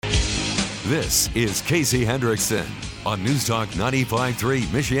This is Casey Hendrickson on News Talk 95.3,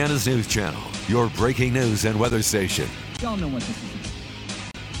 Michiana's news channel, your breaking news and weather station. Y'all know what this is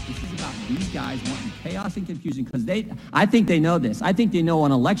about. This is about these guys wanting chaos and confusion because I think they know this. I think they know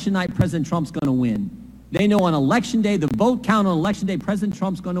on election night President Trump's going to win. They know on election day, the vote count on election day, President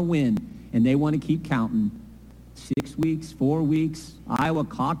Trump's going to win. And they want to keep counting. 6 weeks, 4 weeks, Iowa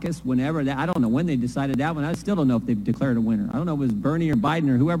caucus, whenever. I don't know when they decided that one. I still don't know if they've declared a winner. I don't know if it was Bernie or Biden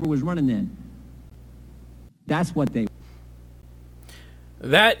or whoever was running then. That's what they...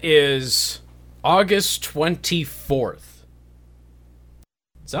 That is August 24th.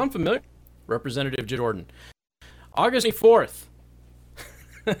 Sound familiar? Representative Jordan. August 24th.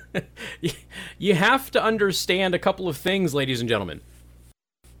 You have to understand a couple of things, ladies and gentlemen.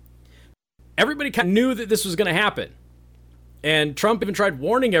 Everybody kind of knew that this was going to happen. And Trump even tried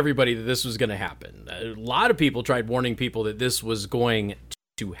warning everybody that this was going to happen. A lot of people tried warning people that this was going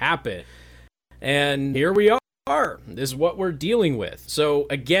to happen. And here we are. This is what we're dealing with. So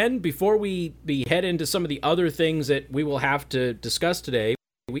again, before we head into some of the other things that we will have to discuss today,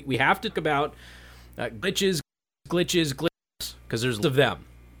 we have to talk about glitches, because there's of them.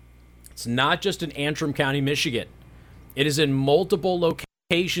 It's not just in Antrim County, Michigan. It is in multiple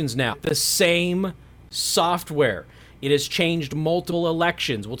locations now. The same software. It has changed multiple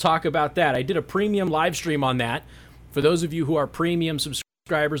elections. We'll talk about that. I did a premium live stream on that. For those of you who are premium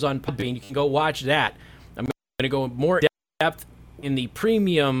subscribers on Podbean, you can go watch that. I'm going to go more depth in the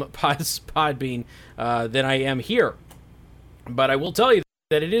premium Podbean than I am here. But I will tell you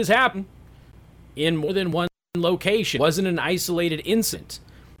that it is happening in more than one location. It wasn't an isolated incident.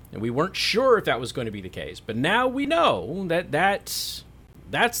 And we weren't sure if that was going to be the case. But now we know that that's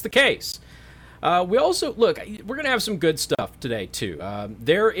the case. We also, look, we're going to have some good stuff today, too.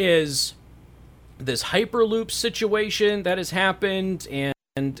 There is this Hyperloop situation that has happened and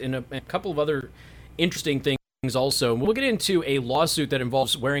a couple of other interesting things also. We'll get into a lawsuit that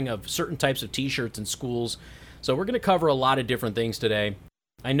involves wearing of certain types of T-shirts in schools. So we're going to cover a lot of different things today.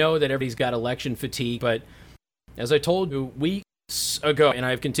 I know that everybody's got election fatigue, but as I told you weeks ago, and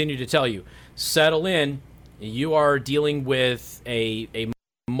I've continued to tell you, settle in. You are dealing with a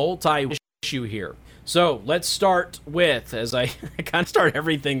multi-issue here. So let's start with, as I kind of start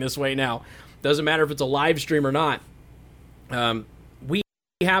everything this way now, doesn't matter if it's a live stream or not, we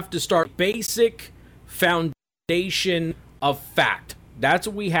have to start basic foundation of fact. That's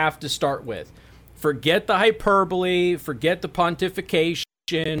what we have to start with. Forget the hyperbole, forget the pontification,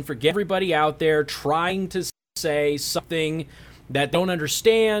 forget everybody out there trying to say something that don't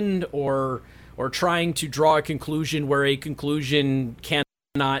understand or trying to draw a conclusion where a conclusion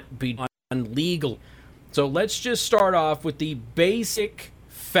cannot be done legally. So let's just start off with the basic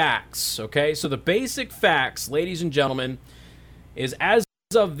facts, okay? So the basic facts, ladies and gentlemen, is as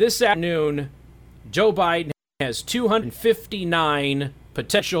of this afternoon, Joe Biden has 259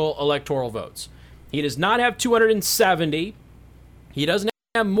 potential electoral votes. He does not have 270. He doesn't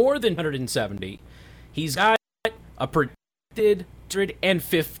have more than 170. He's got a predicted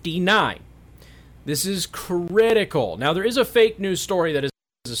 159. This is critical. Now, there is a fake news story that is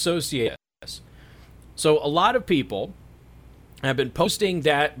associated with this. So a lot of people have been posting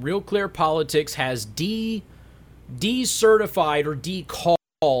that Real Clear Politics has decertified or decalled,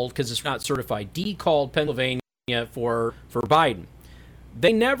 because it's not certified, decalled Pennsylvania for Biden.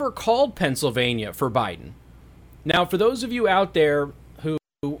 They never called Pennsylvania for Biden. Now, for those of you out there who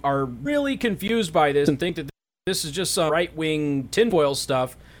are really confused by this and think that this is just some right-wing tinfoil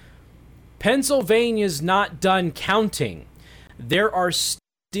stuff, Pennsylvania's not done counting. There are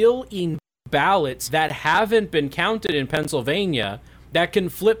still ballots that haven't been counted in Pennsylvania that can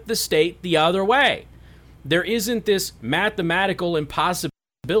flip the state the other way. There isn't this mathematical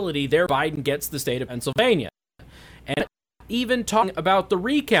impossibility there Biden gets the state of Pennsylvania. And even talking about the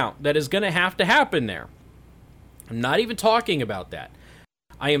recount that is going to have to happen there. I'm not even talking about that.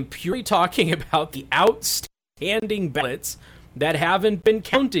 I am purely talking about the outstanding ballots that haven't been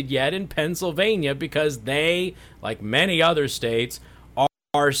counted yet in Pennsylvania because they, like many other states,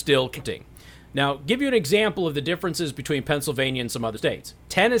 are still counting. Now, give you an example of the differences between Pennsylvania and some other states.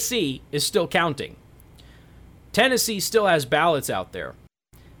 Tennessee is still counting. Tennessee still has ballots out there.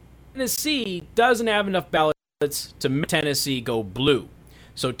 Tennessee doesn't have enough ballots to make Tennessee go blue.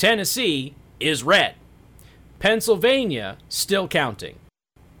 So Tennessee is red. Pennsylvania still counting.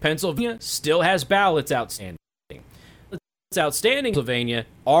 Pennsylvania still has ballots outstanding. Outstanding Pennsylvania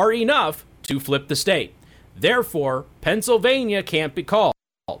are enough to flip the state. Therefore, Pennsylvania can't be called.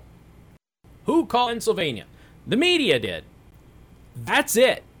 Who called Pennsylvania? The media did. That's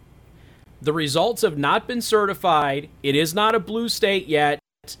it. The results have not been certified. It is not a blue state yet.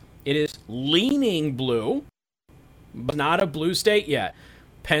 It is leaning blue, but not a blue state yet.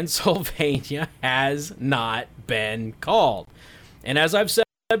 Pennsylvania has not been called. And as I've said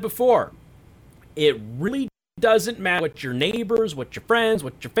before, it really doesn't matter what your neighbors, what your friends,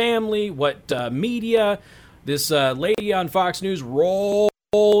 what your family, what media. This lady on Fox News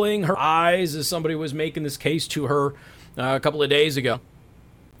rolling her eyes as somebody was making this case to her a couple of days ago.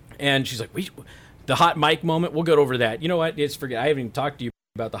 And she's like, the hot mic moment, we'll go over that. You know what? I haven't even talked to you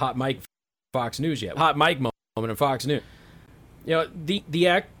about the hot mic Fox News yet. Hot mic moment in Fox News. You know,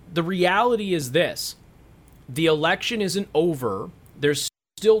 the reality is this. The election isn't over. There's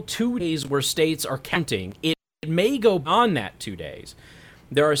still 2 days where states are counting. It may go beyond that 2 days.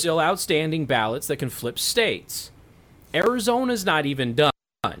 There are still outstanding ballots that can flip states. Arizona's not even done.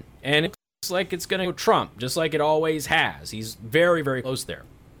 And it looks like it's going to go Trump, just like it always has. He's very, very close there.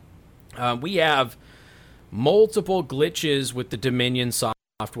 We have multiple glitches with the Dominion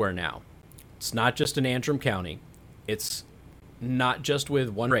software now. It's not just in Antrim County. It's not just with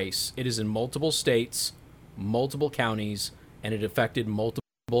one race. It is in multiple states, multiple counties, and it affected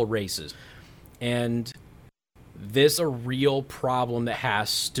multiple races. And this is a real problem that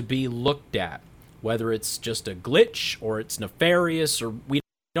has to be looked at. Whether it's just a glitch or it's nefarious, or we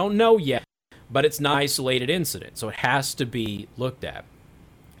don't know yet, but it's not an isolated incident, so it has to be looked at.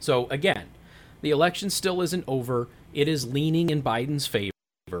 So again, the election still isn't over. It is leaning in Biden's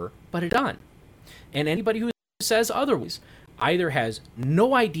favor, but it's done. And anybody who says otherwise either has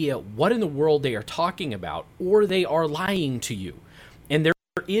no idea what in the world they are talking about, or they are lying to you. And there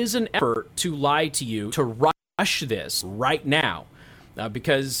is an effort to lie to you, to rush this right now,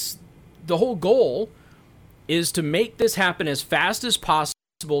 because the whole goal is to make this happen as fast as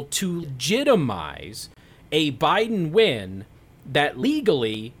possible to legitimize a Biden win that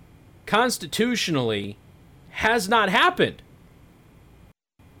legally, constitutionally, has not happened.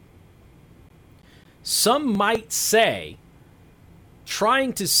 Some might say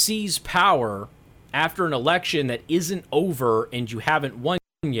trying to seize power after an election that isn't over and you haven't won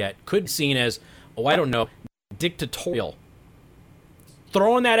yet could be seen as, dictatorial.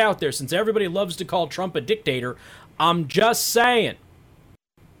 Throwing that out there, since everybody loves to call Trump a dictator, I'm just saying.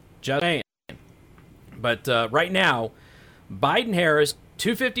 But right now, Biden-Harris,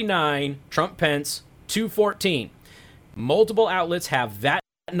 259, Trump-Pence, 214. Multiple outlets have that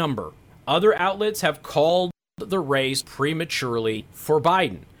number. Other outlets have called the race prematurely for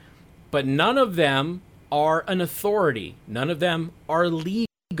Biden. But none of them are an authority. None of them are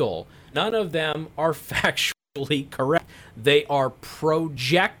legal. None of them are factually correct. They are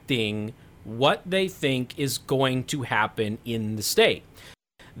projecting what they think is going to happen in the state.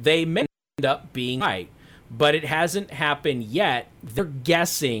 They may end up being right, but it hasn't happened yet. They're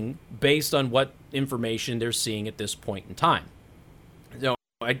guessing based on what information they're seeing at this point in time. So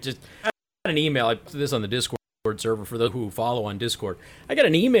I just got an email. I put this on the Discord server for those who follow on Discord. I got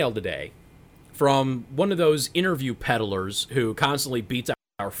an email today from one of those interview peddlers who constantly beats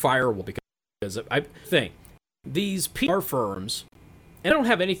our firewall because I think these PR firms, and I don't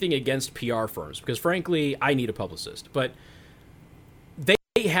have anything against PR firms because frankly I need a publicist, but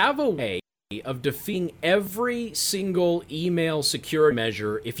they have a way of defeating every single email security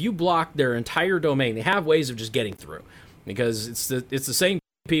measure. If you block their entire domain, they have ways of just getting through because it's the same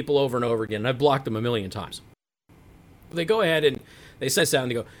people over and over again, and I've blocked them a million times. They go ahead and they send us out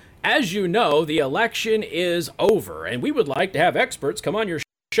and they go, as you know, the election is over, and we would like to have experts come on your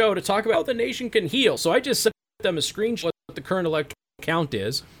show to talk about how the nation can heal. So I just sent them a screenshot of what the current electoral count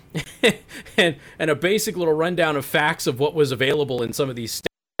is and a basic little rundown of facts of what was available in some of these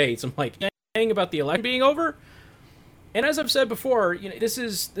states. I'm like, dang, about the election being over? And as I've said before, this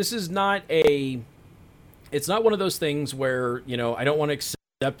is not it's not one of those things where, I don't want to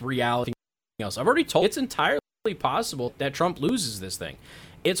accept reality else. I've already told it's entirely possible that Trump loses this thing.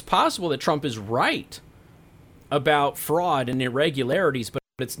 It's possible that Trump is right about fraud and irregularities, but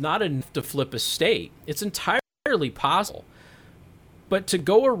it's not enough to flip a state. It's entirely possible. But to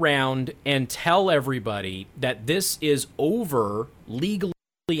go around and tell everybody that this is over legally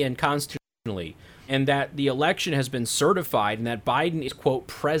and constitutionally, and that the election has been certified, and that Biden is, quote,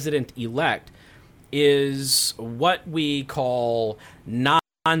 president-elect, is what we call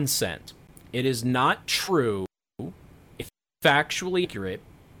nonsense. It is not true. It's factually accurate.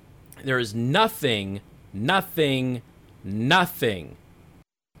 There is nothing that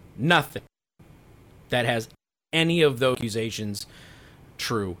has any of those accusations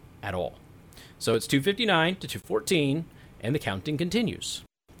true at all. So it's 259 to 214, and the counting continues.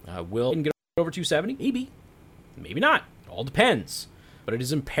 Will it get over 270? Maybe not. It all depends. But it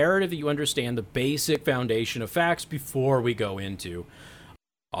is imperative that you understand the basic foundation of facts before we go into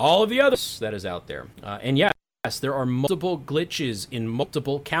all of the others that is out there. And yes, there are multiple glitches in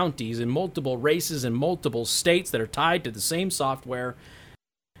multiple counties, in multiple races, in multiple states that are tied to the same software,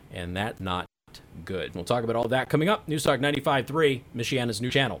 and that's not good. We'll talk about all that coming up. News Talk 95.3, Michiana's new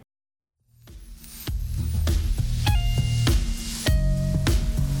channel.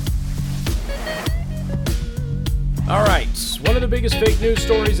 All right, one of the biggest fake news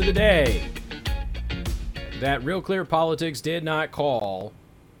stories of the day that Real Clear Politics did not call,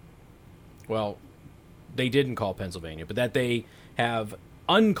 well, they didn't call Pennsylvania, but that they have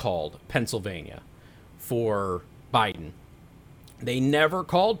uncalled Pennsylvania for Biden. They never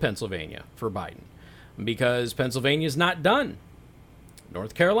called Pennsylvania for Biden because Pennsylvania's not done.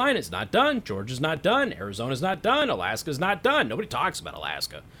 North Carolina's not done. Georgia's not done. Arizona's not done. Alaska's not done. Nobody talks about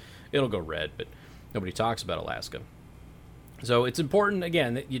Alaska. It'll go red, but nobody talks about Alaska. So it's important,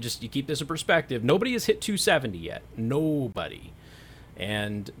 again, that you keep this in perspective. Nobody has hit 270 yet. Nobody.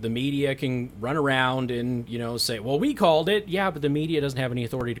 And the media can run around and, say, well, we called it. Yeah, but the media doesn't have any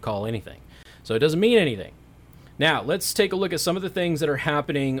authority to call anything. So it doesn't mean anything. Now, let's take a look at some of the things that are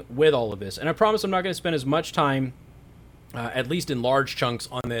happening with all of this. And I promise I'm not going to spend as much time, at least in large chunks,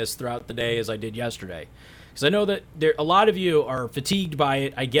 on this throughout the day as I did yesterday. Because I know that a lot of you are fatigued by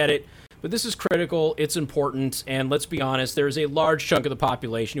it. I get it. But this is critical, it's important, and let's be honest, there's a large chunk of the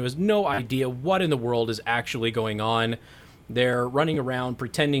population who has no idea what in the world is actually going on. They're running around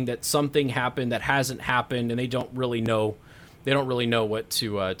pretending that something happened that hasn't happened, and they don't really know what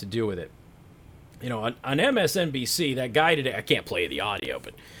to do with it. On MSNBC, that guy today, I can't play the audio,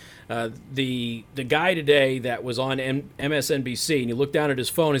 but the guy today that was on MSNBC, and he looked down at his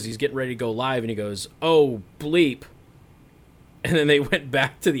phone as he's getting ready to go live, and he goes, "Oh, bleep." And then they went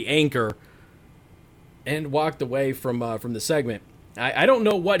back to the anchor and walked away from the segment. I don't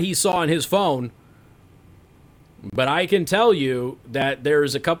know what he saw on his phone, but I can tell you that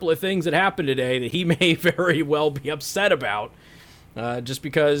there's a couple of things that happened today that he may very well be upset about, just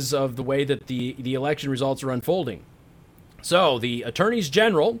because of the way that the election results are unfolding. So the attorneys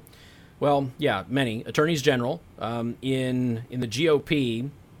general, many attorneys general in the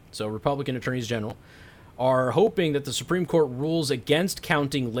GOP, so Republican attorneys general, are hoping that the Supreme Court rules against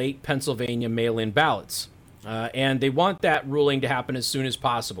counting late Pennsylvania mail-in ballots. And they want that ruling to happen as soon as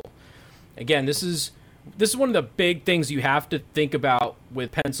possible. Again, this is one of the big things you have to think about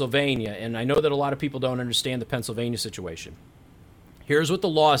with Pennsylvania, and I know that a lot of people don't understand the Pennsylvania situation. Here's what the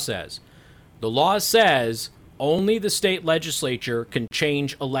law says. The law says only the state legislature can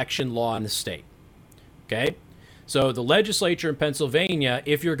change election law in the state. Okay? So the legislature in Pennsylvania,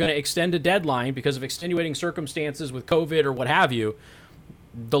 if you're going to extend a deadline because of extenuating circumstances with COVID or what have you,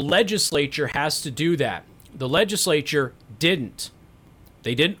 the legislature has to do that. The legislature didn't.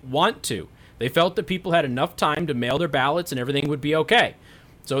 They didn't want to. They felt that people had enough time to mail their ballots and everything would be okay.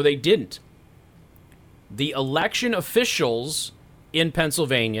 So they didn't. The election officials in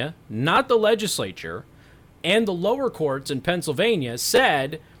Pennsylvania, not the legislature, and the lower courts in Pennsylvania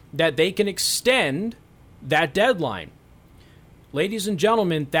said that they can extend that deadline. Ladies and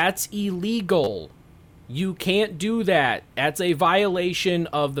gentlemen, that's illegal. You can't do that. That's a violation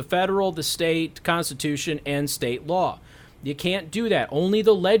of the federal, the state constitution, and state law. You can't do that. Only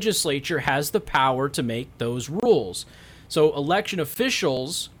the legislature has the power to make those rules. So election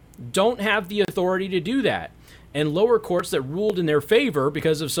officials don't have the authority to do that. And lower courts that ruled in their favor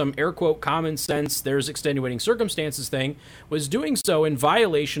because of some air quote common sense, there's extenuating circumstances thing, was doing so in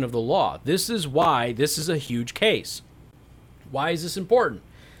violation of the law. This is why this is a huge case. Why is this important?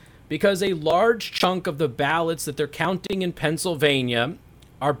 Because a large chunk of the ballots that they're counting in Pennsylvania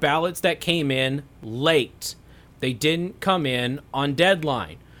are ballots that came in late. They didn't come in on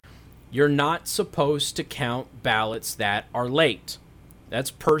deadline. You're not supposed to count ballots that are late.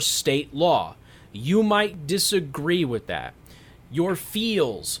 That's per state law. You might disagree with that. Your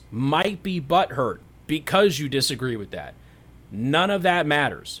feels might be butthurt because you disagree with that. None of that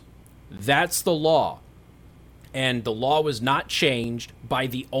matters. That's the law. And the law was not changed by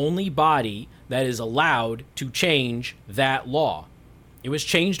the only body that is allowed to change that law. It was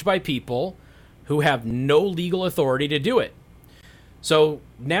changed by people who have no legal authority to do it. So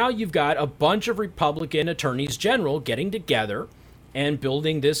now you've got a bunch of Republican attorneys general getting together and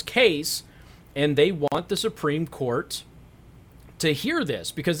building this case, and they want the Supreme Court to hear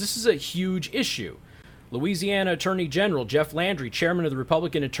this because this is a huge issue. Louisiana Attorney General Jeff Landry, chairman of the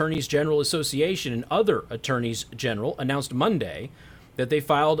Republican Attorneys General Association, and other attorneys general announced Monday that they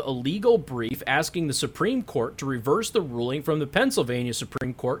filed a legal brief asking the Supreme Court to reverse the ruling from the Pennsylvania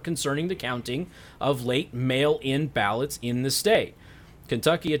Supreme Court concerning the counting of late mail-in ballots in the state.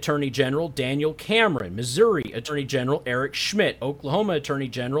 Kentucky Attorney General Daniel Cameron, Missouri Attorney General Eric Schmidt, Oklahoma Attorney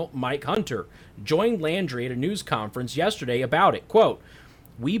General Mike Hunter joined Landry at a news conference yesterday about it. Quote,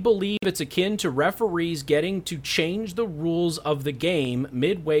 "We believe it's akin to referees getting to change the rules of the game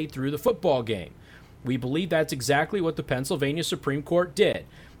midway through the football game. We believe that's exactly what the Pennsylvania Supreme Court did.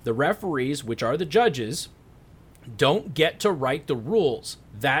 The referees, which are the judges, don't get to write the rules.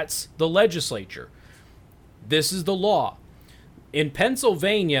 That's the legislature. This is the law." In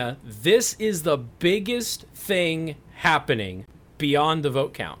Pennsylvania, this is the biggest thing happening beyond the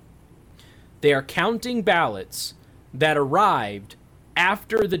vote count. They are counting ballots that arrived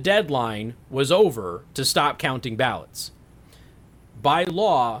after the deadline was over to stop counting ballots. By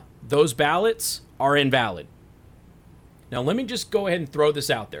law, those ballots are invalid. Now, let me just go ahead and throw this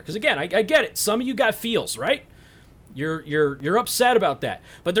out there. Because, again, I get it. Some of you got feels, right? You're upset about that.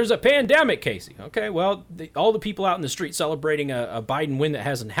 But there's a pandemic, Casey. Okay, well, all the people out in the street celebrating a Biden win that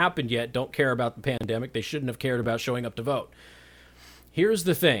hasn't happened yet don't care about the pandemic. They shouldn't have cared about showing up to vote. Here's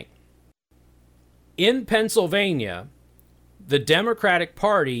the thing. In Pennsylvania, the Democratic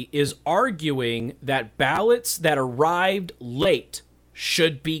Party is arguing that ballots that arrived late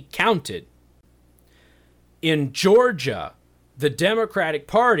should be counted. In Georgia, the Democratic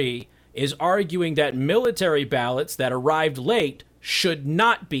Party is arguing that military ballots that arrived late should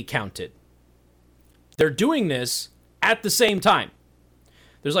not be counted. They're doing this at the same time.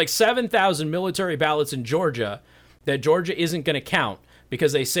 There's like 7,000 military ballots in Georgia that Georgia isn't going to count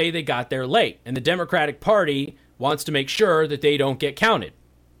because they say they got there late. And the Democratic Party wants to make sure that they don't get counted.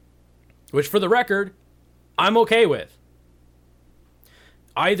 Which, for the record, I'm okay with.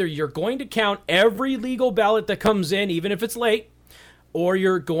 Either you're going to count every legal ballot that comes in, even if it's late, or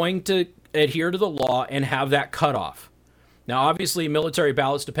you're going to adhere to the law and have that cutoff. Now, obviously, military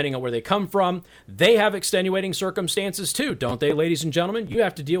ballots, depending on where they come from, they have extenuating circumstances too, don't they, ladies and gentlemen? You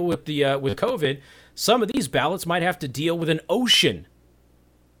have to deal with with COVID. Some of these ballots might have to deal with an ocean.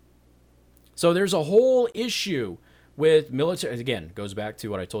 So there's a whole issue with military. Again, it goes back to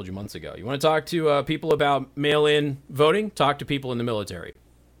what I told you months ago. You want to talk to people about mail-in voting? Talk to people in the military.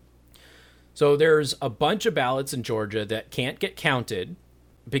 So there's a bunch of ballots in Georgia that can't get counted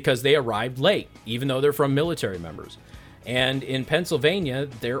because they arrived late, even though they're from military members. And in Pennsylvania,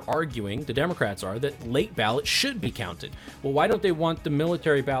 they're arguing, the Democrats are, that late ballots should be counted. Well, why don't they want the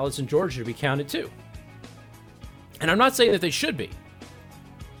military ballots in Georgia to be counted too? And I'm not saying that they should be.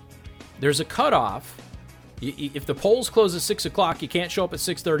 There's a cutoff. If the polls close at 6 o'clock, you can't show up at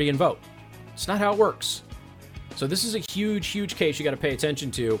 6:30 and vote. It's not how it works. So this is a huge, huge case you got to pay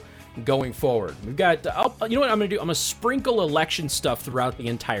attention to going forward. We've got, you know what I'm going to do? I'm going to sprinkle election stuff throughout the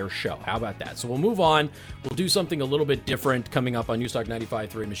entire show. How about that? So we'll move on. We'll do something a little bit different coming up on Newstalk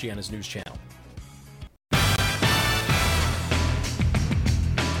 95.3, Michiana's news channel.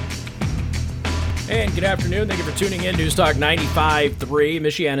 And good afternoon. Thank you for tuning in. Newstalk 95.3,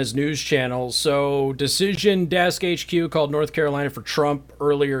 Michiana's news channel. So Decision Desk HQ called North Carolina for Trump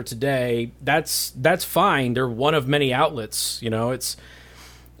earlier today. That's fine. They're one of many outlets. You know, it's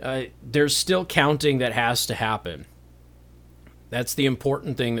there's still counting that has to happen. That's the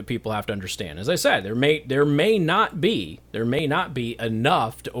important thing that people have to understand. As I said, there may not be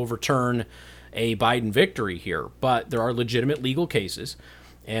enough to overturn a Biden victory here, but there are legitimate legal cases.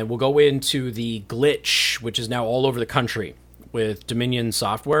 And we'll go into the glitch, which is now all over the country with Dominion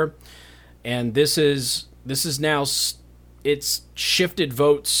software. And this is now, it's shifted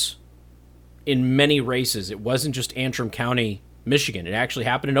votes in many races. It wasn't just Antrim County, Michigan. It actually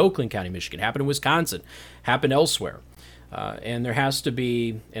happened in Oakland County, Michigan. It happened in Wisconsin. Happened elsewhere. And there has to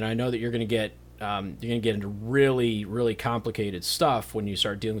be, and I know that you're going to get into really, really complicated stuff when you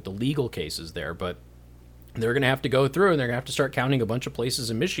start dealing with the legal cases there, but they're going to have to go through and they're going to have to start counting a bunch of places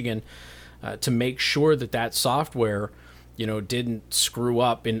in Michigan to make sure that software, didn't screw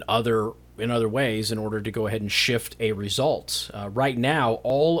up in other ways in order to go ahead and shift a result. Right now,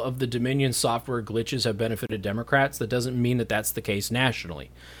 all of the Dominion software glitches have benefited Democrats. That doesn't mean that that's the case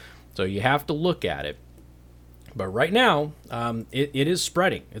nationally. So you have to look at it. But right now, it is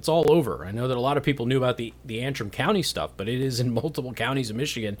spreading. It's all over. I know that a lot of people knew about the Antrim County stuff, but it is in multiple counties in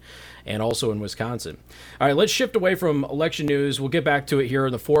Michigan and also in Wisconsin. All right, let's shift away from election news. We'll get back to it here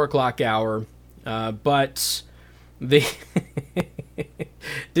in the 4 o'clock hour. But the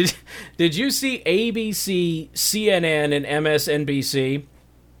did you see ABC, CNN, and MSNBC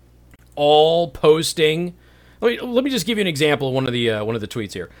all posting? Let me just give you an example of one of the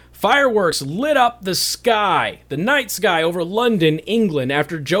tweets here. Fireworks lit up the night sky over London, England,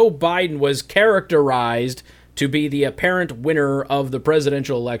 after Joe Biden was characterized to be the apparent winner of the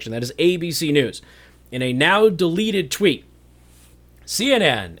presidential election. That is ABC News. In a now deleted tweet,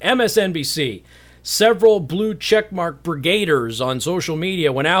 CNN, MSNBC, several blue checkmark brigaders on social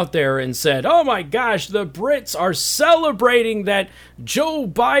media went out there and said, oh my gosh, the Brits are celebrating that Joe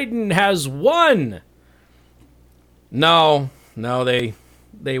Biden has won. No, they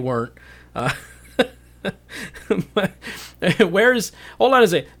weren't. Hold on a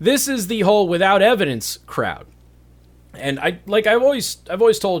second. This is the whole without evidence crowd. And I've always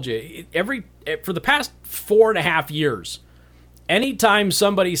told you, for the past 4.5 years, anytime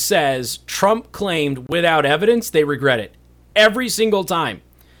somebody says Trump claimed without evidence, they regret it. Every single time.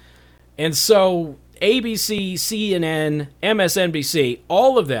 And so ABC, CNN, MSNBC,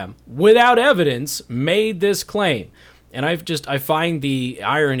 all of them, without evidence, made this claim. And I find the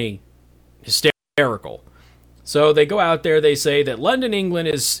irony hysterical. So they go out there, they say that London, England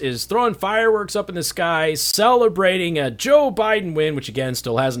is throwing fireworks up in the sky, celebrating a Joe Biden win, which again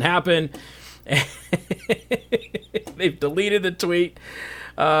still hasn't happened. They've deleted the tweet.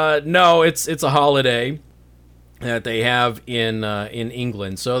 No, it's a holiday that they have in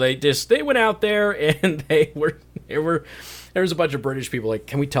England. So they went out there and there was a bunch of British people like,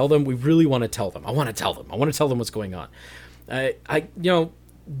 can we tell them? We really want to tell them. I want to tell them what's going on.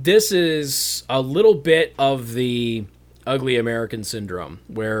 This is a little bit of the ugly American syndrome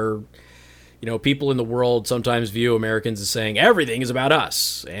where, people in the world sometimes view Americans as saying everything is about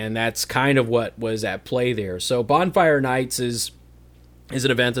us. And that's kind of what was at play there. So Bonfire Nights is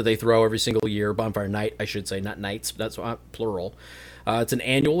an event that they throw every single year. Bonfire Night, I should say, not nights, but that's plural. It's an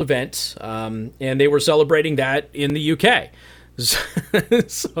annual event. And they were celebrating that in the UK.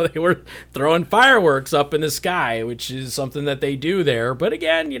 So they were throwing fireworks up in the sky, which is something that they do there. But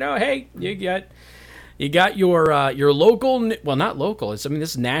again, hey, you got your local, well, not local. This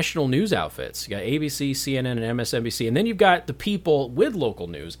is national news outfits. You got ABC, CNN, and MSNBC, and then you've got the people with local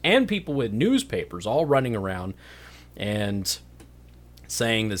news and people with newspapers all running around and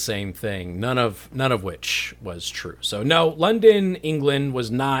saying the same thing. None of which was true. So no, London, England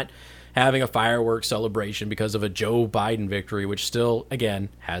was not having a fireworks celebration because of a Joe Biden victory, which still, again,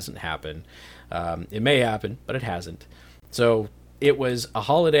 hasn't happened. It may happen, but it hasn't. So it was a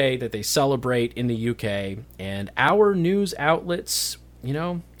holiday that they celebrate in the UK, and our news outlets,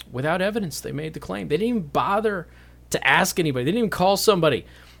 without evidence, they made the claim. They didn't even bother to ask anybody. They didn't even call somebody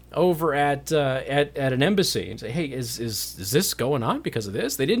over at an embassy and say, hey, is this going on because of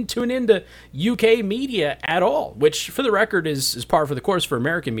this? They didn't tune into UK media at all, which for the record is par for the course for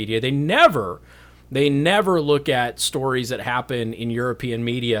American media. They never look at stories that happen in European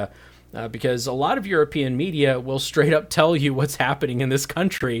media because a lot of European media will straight up tell you what's happening in this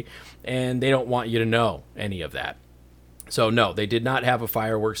country, and they don't want you to know any of that. So no, they did not have a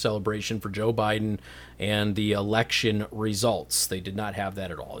fireworks celebration for Joe Biden and the election results. They did not have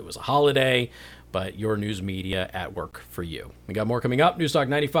that at all. It was a holiday, but your news media at work for you. We got more coming up. News Talk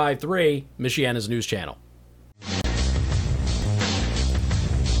 95.3, Michiana's news channel.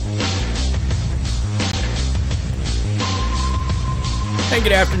 And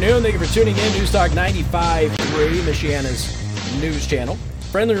good afternoon. Thank you for tuning in. News Talk 95.3, Michiana's news channel.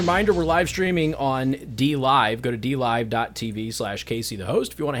 Friendly reminder, we're live streaming on DLive. Go to dlive.tv/Casey the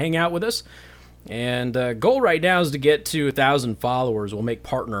host if you want to hang out with us. And goal right now is to get to 1,000 followers. We'll make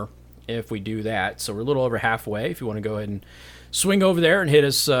partner if we do that. So we're a little over halfway. If you want to go ahead and swing over there and hit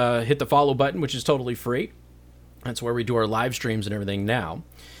the follow button, which is totally free. That's where we do our live streams and everything now.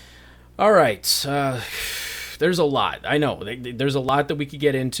 All right. There's a lot. I know. There's a lot that we could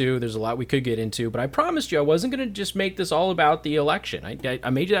get into. There's a lot we could get into. But I promised you I wasn't going to just make this all about the election. I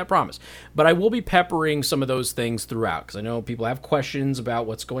made you that promise. But I will be peppering some of those things throughout because I know people have questions about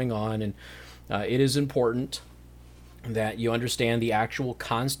what's going on. And it is important that you understand the actual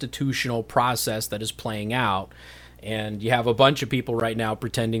constitutional process that is playing out. And you have a bunch of people right now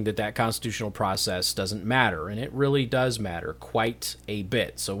pretending that constitutional process doesn't matter. And it really does matter quite a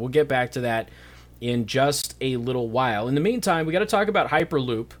bit. So we'll get back to that in just a little while. In the meantime, we got to talk about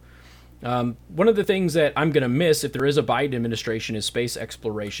Hyperloop. One of the things that I'm going to miss if there is a Biden administration is space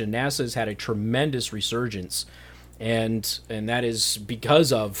exploration. NASA's had a tremendous resurgence, and that is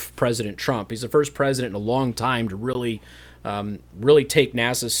because of President Trump. He's the first president in a long time to really take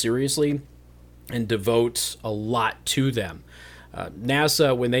NASA seriously and devote a lot to them.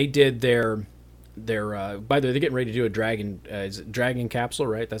 NASA, when they did their by the way, they're getting ready to do a Dragon capsule,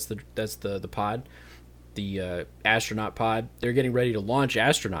 right? That's the pod, the astronaut pod. They're getting ready to launch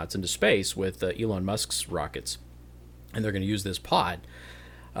astronauts into space with Elon Musk's rockets, and they're going to use this pod.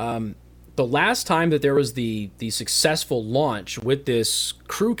 The last time that there was the successful launch with this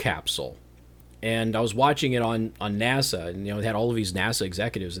crew capsule, and I was watching it on NASA, and it had all of these NASA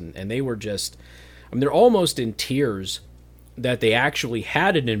executives, and they were just, they're almost in tears that they actually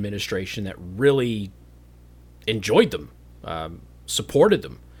had an administration that really enjoyed them, supported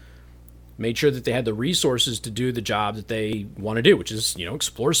them, made sure that they had the resources to do the job that they want to do, which is,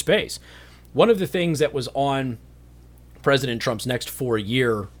 explore space. One of the things that was on President Trump's next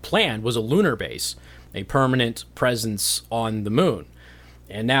 4-year plan was a lunar base, a permanent presence on the moon.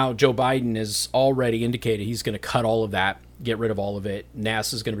 And now Joe Biden has already indicated he's going to cut all of that, get rid of all of it.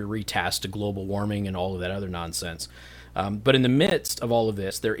 NASA's going to be retasked to global warming and all of that other nonsense. But in the midst of all of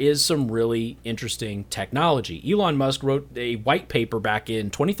this, there is some really interesting technology. Elon Musk wrote a white paper back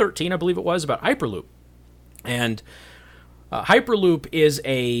in 2013, I believe it was, about Hyperloop. And Hyperloop is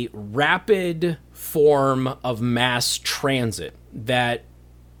a rapid form of mass transit that,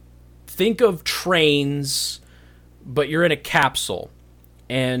 think of trains, but you're in a capsule.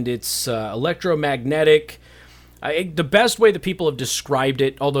 And it's electromagnetic. The best way that people have described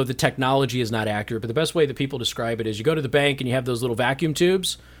it, although the technology is not accurate, but the best way that people describe it is you go to the bank and you have those little vacuum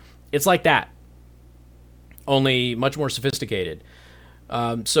tubes. It's like that, only much more sophisticated.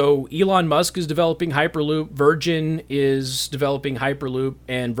 So Elon Musk is developing Hyperloop. Virgin is developing Hyperloop.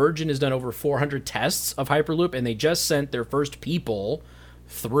 And Virgin has done over 400 tests of Hyperloop. And they just sent their first people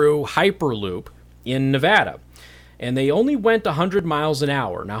through Hyperloop in Nevada. And they only went 100 miles an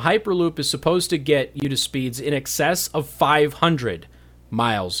hour. Now, Hyperloop is supposed to get you to speeds in excess of 500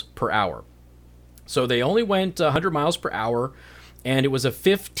 miles per hour. So they only went 100 miles per hour, and it was a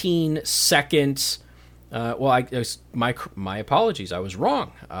 15-second... my apologies. I was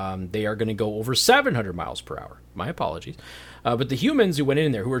wrong. They are going to go over 700 miles per hour. My apologies. But the humans who went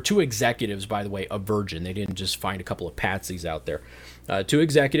in there, who were 2 executives, by the way, of Virgin, they didn't just find a couple of patsies out there. 2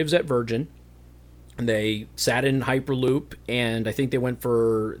 executives at Virgin. They sat in Hyperloop, and I think they went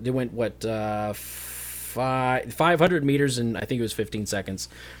 500 meters in, I think it was 15 seconds.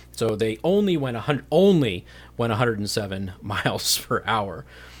 So they only went 107 miles per hour.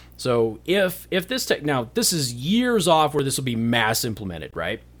 So if this now this is years off where this will be mass implemented,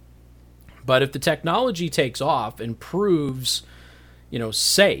 right? But if the technology takes off and proves,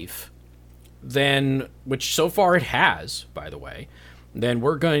 safe, then, which so far it has, by the way, then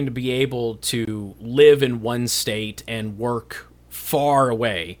we're going to be able to live in one state and work far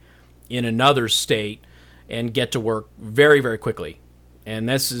away in another state and get to work very, very quickly. And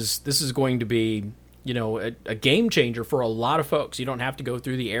this is going to be, a game changer for a lot of folks. You don't have to go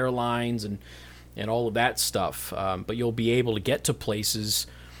through the airlines and all of that stuff, but you'll be able to get to places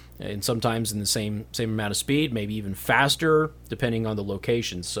and sometimes in the same amount of speed, maybe even faster, depending on the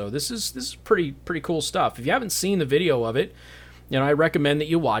location. So this is pretty cool stuff. If you haven't seen the video of it, I recommend that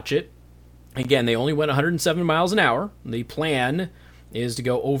you watch it. Again, they only went 107 miles an hour. The plan is to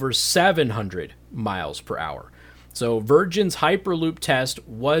go over 700 miles per hour. So Virgin's Hyperloop test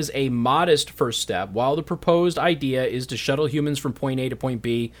was a modest first step, while the proposed idea is to shuttle humans from point A to point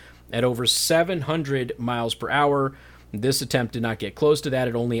B at over 700 miles per hour. This attempt did not get close to that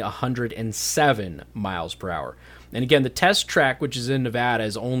at only 107 miles per hour. And again, the test track, which is in Nevada,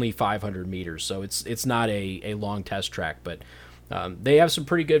 is only 500 meters, so it's not a long test track, but they have some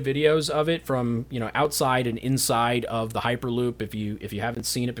pretty good videos of it from outside and inside of the Hyperloop. If you haven't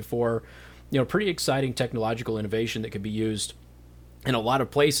seen it before, pretty exciting technological innovation that could be used in a lot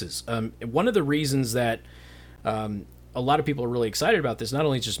of places. One of the reasons that a lot of people are really excited about this, not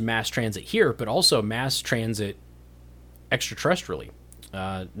only just mass transit here, but also mass transit extraterrestrially.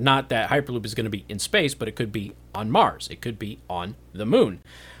 Not that Hyperloop is going to be in space, but it could be on Mars. It could be on the moon,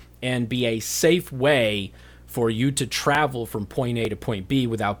 and be a safe way for you to travel from point A to point B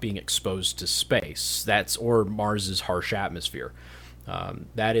without being exposed to space. Or Mars's harsh atmosphere.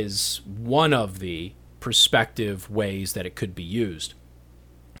 That is one of the prospective ways that it could be used.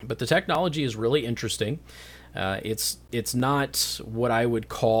 But the technology is really interesting. It's not what I would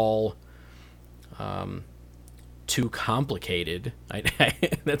call too complicated.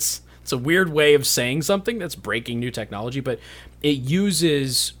 It's a weird way of saying something that's breaking new technology, but it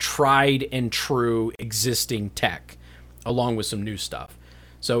uses tried and true existing tech along with some new stuff.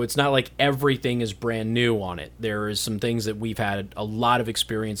 So it's not like everything is brand new on it. There is some things that we've had a lot of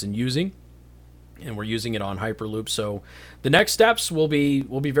experience in using, and we're using it on Hyperloop. So the next steps will be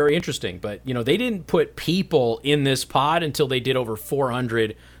very interesting. But they didn't put people in this pod until they did over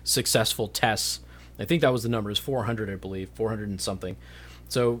 400 successful tests. I think that was the number, is 400, I believe, 400 and something.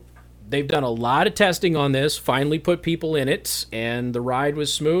 So they've done a lot of testing on this, finally put people in it, and the ride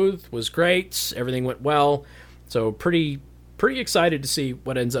was smooth, was great, everything went well. So pretty excited to see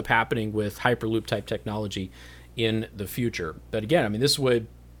what ends up happening with Hyperloop type technology in the future. But again, this would,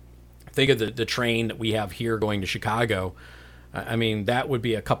 think of the train that we have here going to Chicago. That would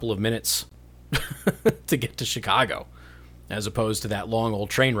be a couple of minutes to get to Chicago. as opposed to that long old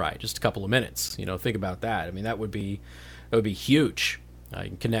train ride, just a couple of minutes. Think about that. I mean, that would be huge. You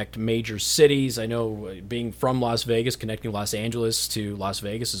can connect major cities. I know, being from Las Vegas, connecting Los Angeles to Las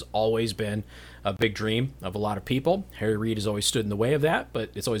Vegas has always been a big dream of a lot of people. Harry Reid has always stood in the way of that, but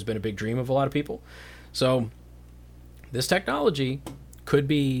it's always been a big dream of a lot of people. So this technology could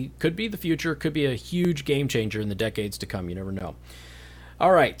be the future, could be a huge game changer in the decades to come. You never know.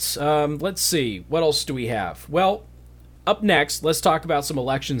 All right, let's see. What else do we have? Well, up next, let's talk about some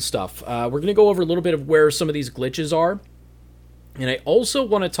election stuff. We're going to go over a little bit of where some of these glitches are. And I also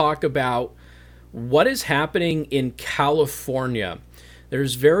want to talk about what is happening in California.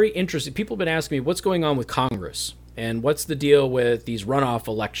 There's very interesting, people have been asking me what's going on with Congress and what's the deal with these runoff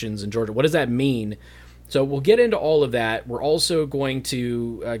elections in Georgia. What does that mean? So we'll get into all of that. We're also going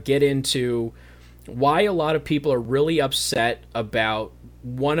to get into why a lot of people are really upset about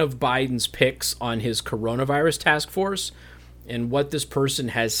one of Biden's picks on his coronavirus task force, and what this person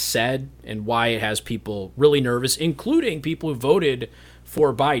has said and why it has people really nervous, including people who voted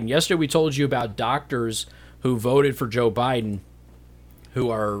for Biden. Yesterday we told you about doctors who voted for Joe Biden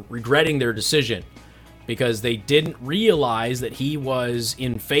who are regretting their decision because they didn't realize that he was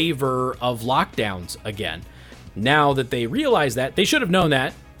in favor of lockdowns again. Now that they realize that, they should have known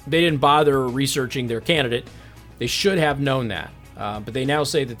that. They didn't bother researching their candidate. They should have known that. But they now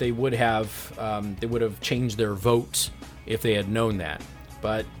say that they would have changed their vote if they had known that.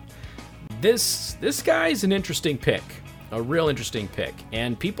 But this guy's an interesting pick, a real interesting pick,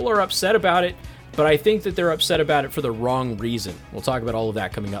 and people are upset about it, but I think that they're upset about it for the wrong reason. We'll talk about all of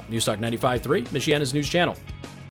that coming up. News Talk 95.3, Michiana's news channel.